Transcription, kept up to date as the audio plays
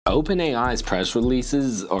OpenAI's press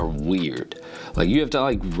releases are weird. Like, you have to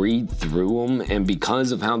like read through them, and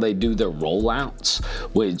because of how they do their rollouts,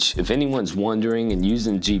 which if anyone's wondering and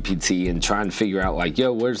using GPT and trying to figure out like,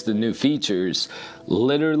 yo, where's the new features,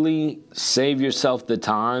 literally save yourself the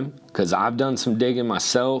time, because I've done some digging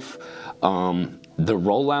myself. The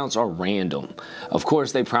rollouts are random. Of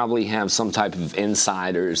course, they probably have some type of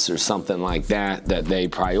insiders or something like that they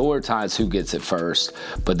prioritize who gets it first,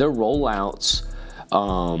 but their rollouts,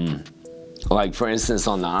 like for instance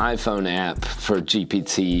on the iPhone app for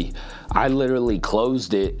GPT, I literally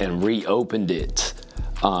closed it and reopened it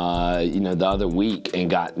the other week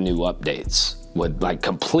and got new updates with like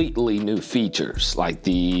completely new features, like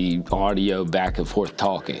the audio back and forth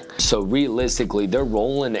talking. So realistically, they're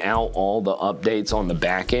rolling out all the updates on the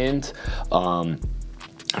back end.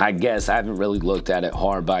 I guess I haven't really looked at it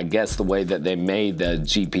hard, but I guess the way that they made the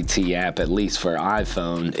GPT app, at least for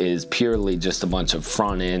iPhone, is purely just a bunch of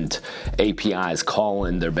front-end APIs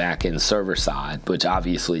calling their back-end server side, which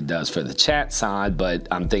obviously does for the chat side, but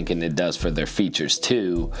I'm thinking it does for their features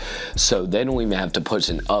too. So they don't even have to push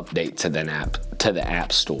an update to the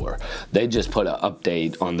app store. They just put an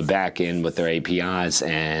update on the back end with their APIs,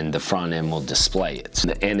 and the front end will display it.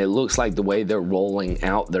 And it looks like the way they're rolling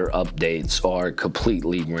out their updates are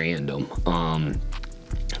completely random,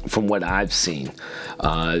 from what I've seen,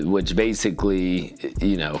 which basically,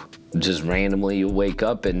 just randomly you wake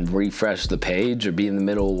up and refresh the page or be in the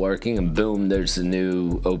middle of working and boom, there's the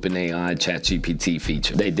new OpenAI ChatGPT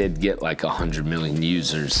feature. They did get like 100 million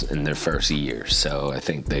users in their first year, so I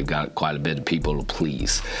think they've got quite a bit of people to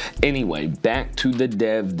please. Anyway, back to the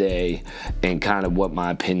dev day and kind of what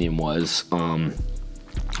my opinion was,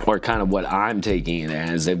 or kind of what I'm taking it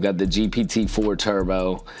as. They've got the GPT-4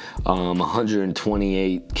 Turbo,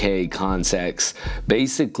 128K context.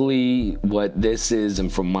 Basically what this is,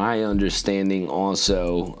 and from my understanding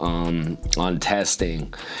also on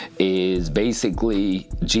testing, is basically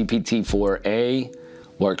GPT-4A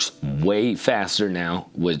works way faster now,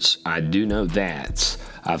 which I do know that.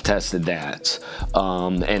 I've tested that.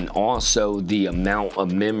 And also the amount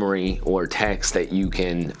of memory or text that you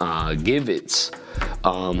can give it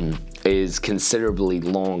is considerably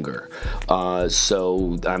longer.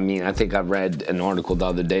 So, I mean, I think I read an article the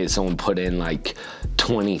other day, someone put in like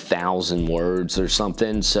 20,000 words or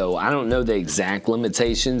something. So I don't know the exact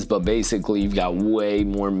limitations, but basically you've got way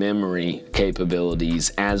more memory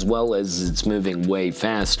capabilities, as well as it's moving way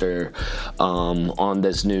faster on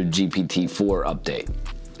this new GPT-4 update.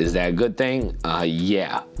 Is that a good thing?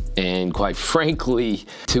 Yeah. And quite frankly,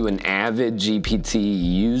 to an avid GPT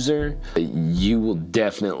user, you will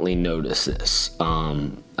definitely notice this.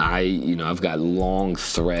 I've got long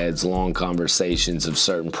threads, long conversations of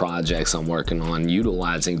certain projects I'm working on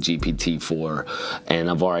utilizing GPT-4, and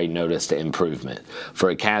I've already noticed the improvement. For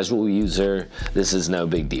a casual user, this is no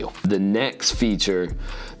big deal. The next feature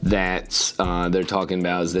that they're talking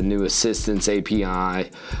about is the new Assistance API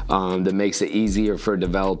that makes it easier for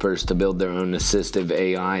developers to build their own assistive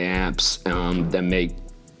AI apps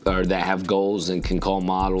that have goals and can call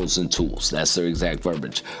models and tools. That's their exact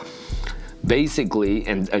verbiage. Basically,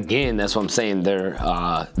 and again, that's what I'm saying, their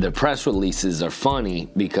press releases are funny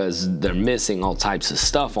because they're missing all types of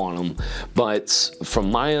stuff on them. But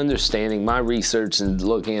from my understanding, my research and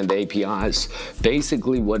looking at the APIs,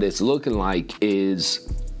 basically what it's looking like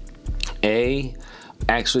is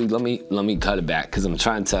actually, let me cut it back because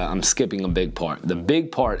I'm skipping a big part. The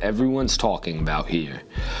big part everyone's talking about here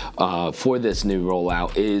for this new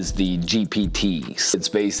rollout is the GPTs. It's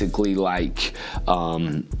basically like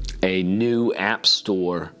a new app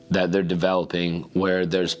store that they're developing where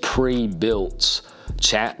there's pre-built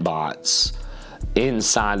chatbots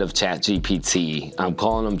inside of ChatGPT. I'm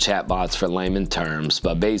calling them chatbots for layman terms,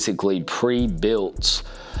 but basically pre-built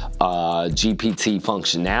GPT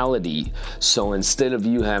functionality. So instead of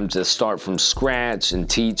you having to start from scratch and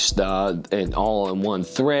teach it all in one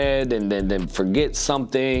thread and then forget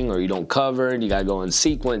something, or you don't cover it, you gotta go in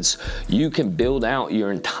sequence, you can build out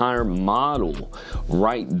your entire model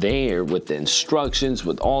right there with the instructions,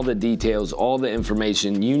 with all the details, all the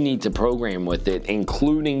information you need to program with it,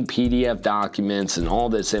 including PDF documents and all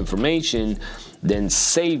this information. Then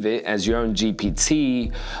save it as your own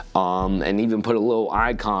GPT, and even put a little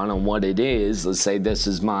icon on what it is. Let's say this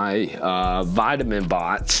is my vitamin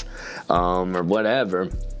bot, or whatever.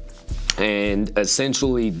 And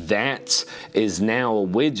essentially that is now a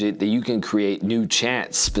widget that you can create new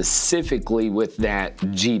chats specifically with that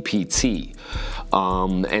GPT.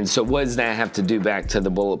 And so what does that have to do, back to the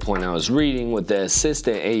bullet point I was reading with the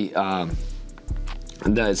assistant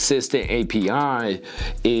the assistant API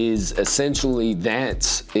is essentially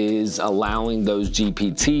that is allowing those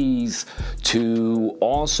GPTs to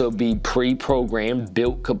also be pre-programmed,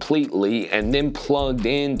 built completely, and then plugged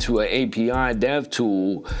into an API dev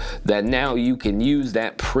tool that now you can use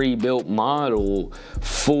that pre-built model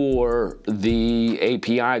for the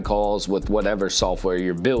API calls with whatever software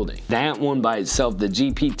you're building. That one by itself, the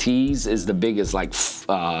GPTs, is the biggest like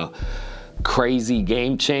crazy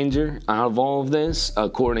game changer out of all of this,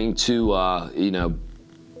 according to you know,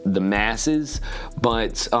 the masses.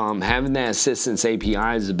 But having that assistance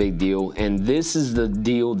API is a big deal, and this is the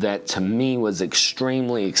deal that to me was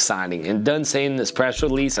extremely exciting. And doesn't say in this press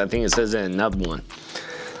release, I think it says in another one.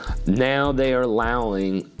 Now they are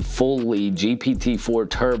allowing fully GPT-4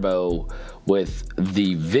 Turbo with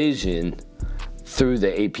the vision through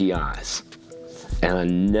the APIs. And I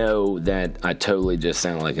know that I totally just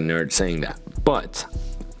sound like a nerd saying that, but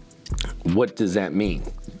what does that mean?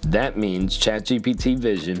 That means ChatGPT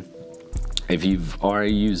Vision, if you've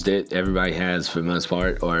already used it, everybody has for the most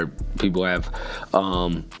part, or people have,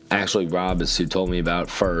 actually Rob is who told me about it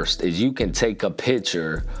first, is you can take a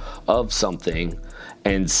picture of something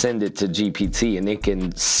and send it to GPT, and it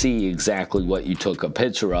can see exactly what you took a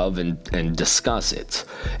picture of and discuss it.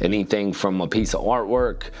 Anything from a piece of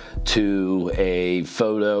artwork to a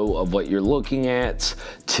photo of what you're looking at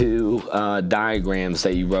to diagrams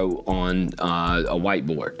that you wrote on a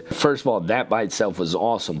whiteboard. First of all, that by itself was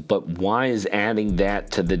awesome, but why is adding that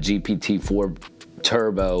to the GPT-4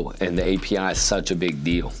 Turbo and the API such a big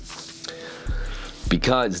deal?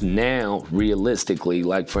 Because now, realistically,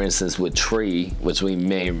 like for instance with Tree, which we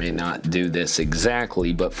may or may not do this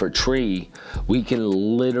exactly, but for Tree, we can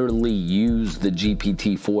literally use the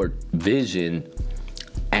GPT-4 vision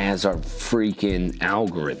as our freaking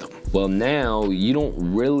algorithm. Well, now you don't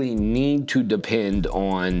really need to depend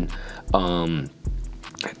on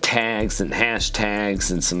tags and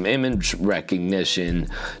hashtags and some image recognition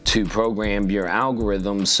to program your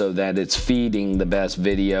algorithm so that it's feeding the best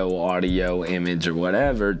video, audio, image, or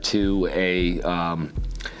whatever to a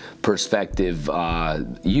prospective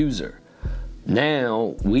user.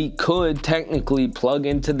 Now, we could technically plug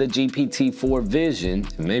into the GPT-4 vision.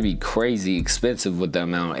 It may be crazy expensive with the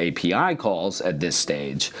amount of API calls at this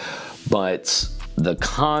stage, but the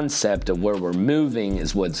concept of where we're moving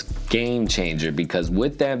is what's game changer, because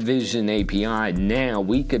with that vision API, now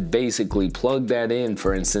we could basically plug that in,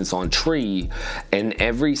 for instance, on Tree, and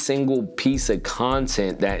every single piece of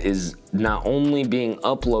content that is not only being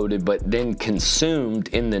uploaded but then consumed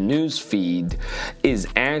in the news feed is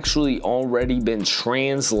actually already been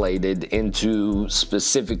translated into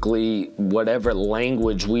specifically whatever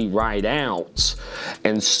language we write out.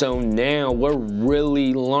 And so now we're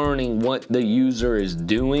really learning what the user is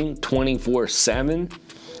doing 24/7.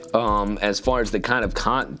 As far as the kind of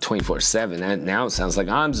content 24/7, now it sounds like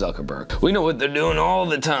I'm Zuckerberg. We know what they're doing all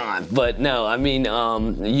the time, but no, I mean,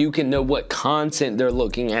 you can know what content they're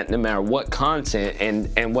looking at no matter what content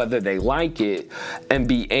and whether they like it, and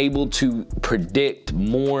be able to predict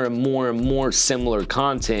more and more and more similar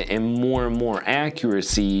content and more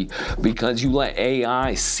accuracy because you let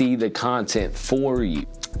AI see the content for you.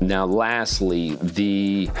 Now, lastly,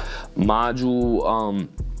 the module,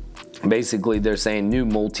 basically they're saying new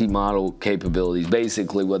multi-model capabilities.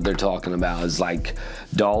 Basically what they're talking about is like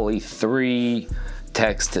DALL-E 3,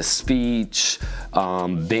 text-to-speech,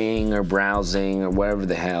 Bing or browsing or whatever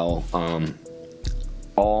the hell,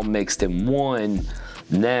 all mixed in one.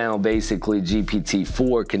 Now basically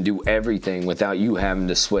GPT-4 can do everything without you having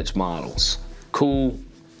to switch models. Cool,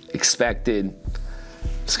 expected.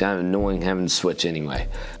 It's kind of annoying having to switch anyway.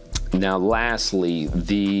 Now lastly,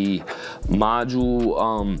 the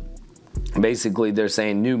module, basically they're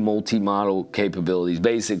saying new multi-model capabilities.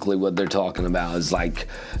 Basically what they're talking about is like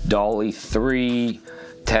DALL-E 3,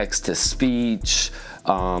 text-to-speech,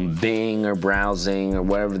 Bing or browsing or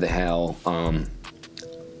whatever the hell,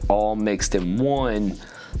 all mixed in one.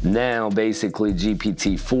 Now basically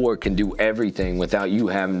GPT-4 can do everything without you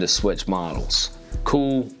having to switch models.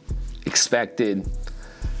 Cool, expected.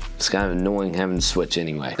 It's kind of annoying having to switch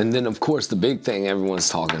anyway. And then of course the big thing everyone's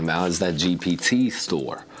talking about is that GPT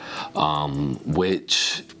store,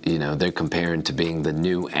 which, you know, they're comparing to being the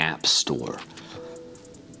new app store.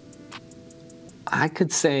 I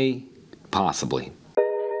could say possibly.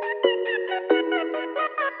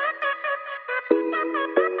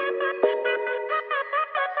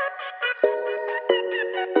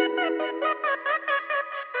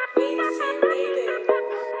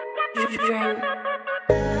 You're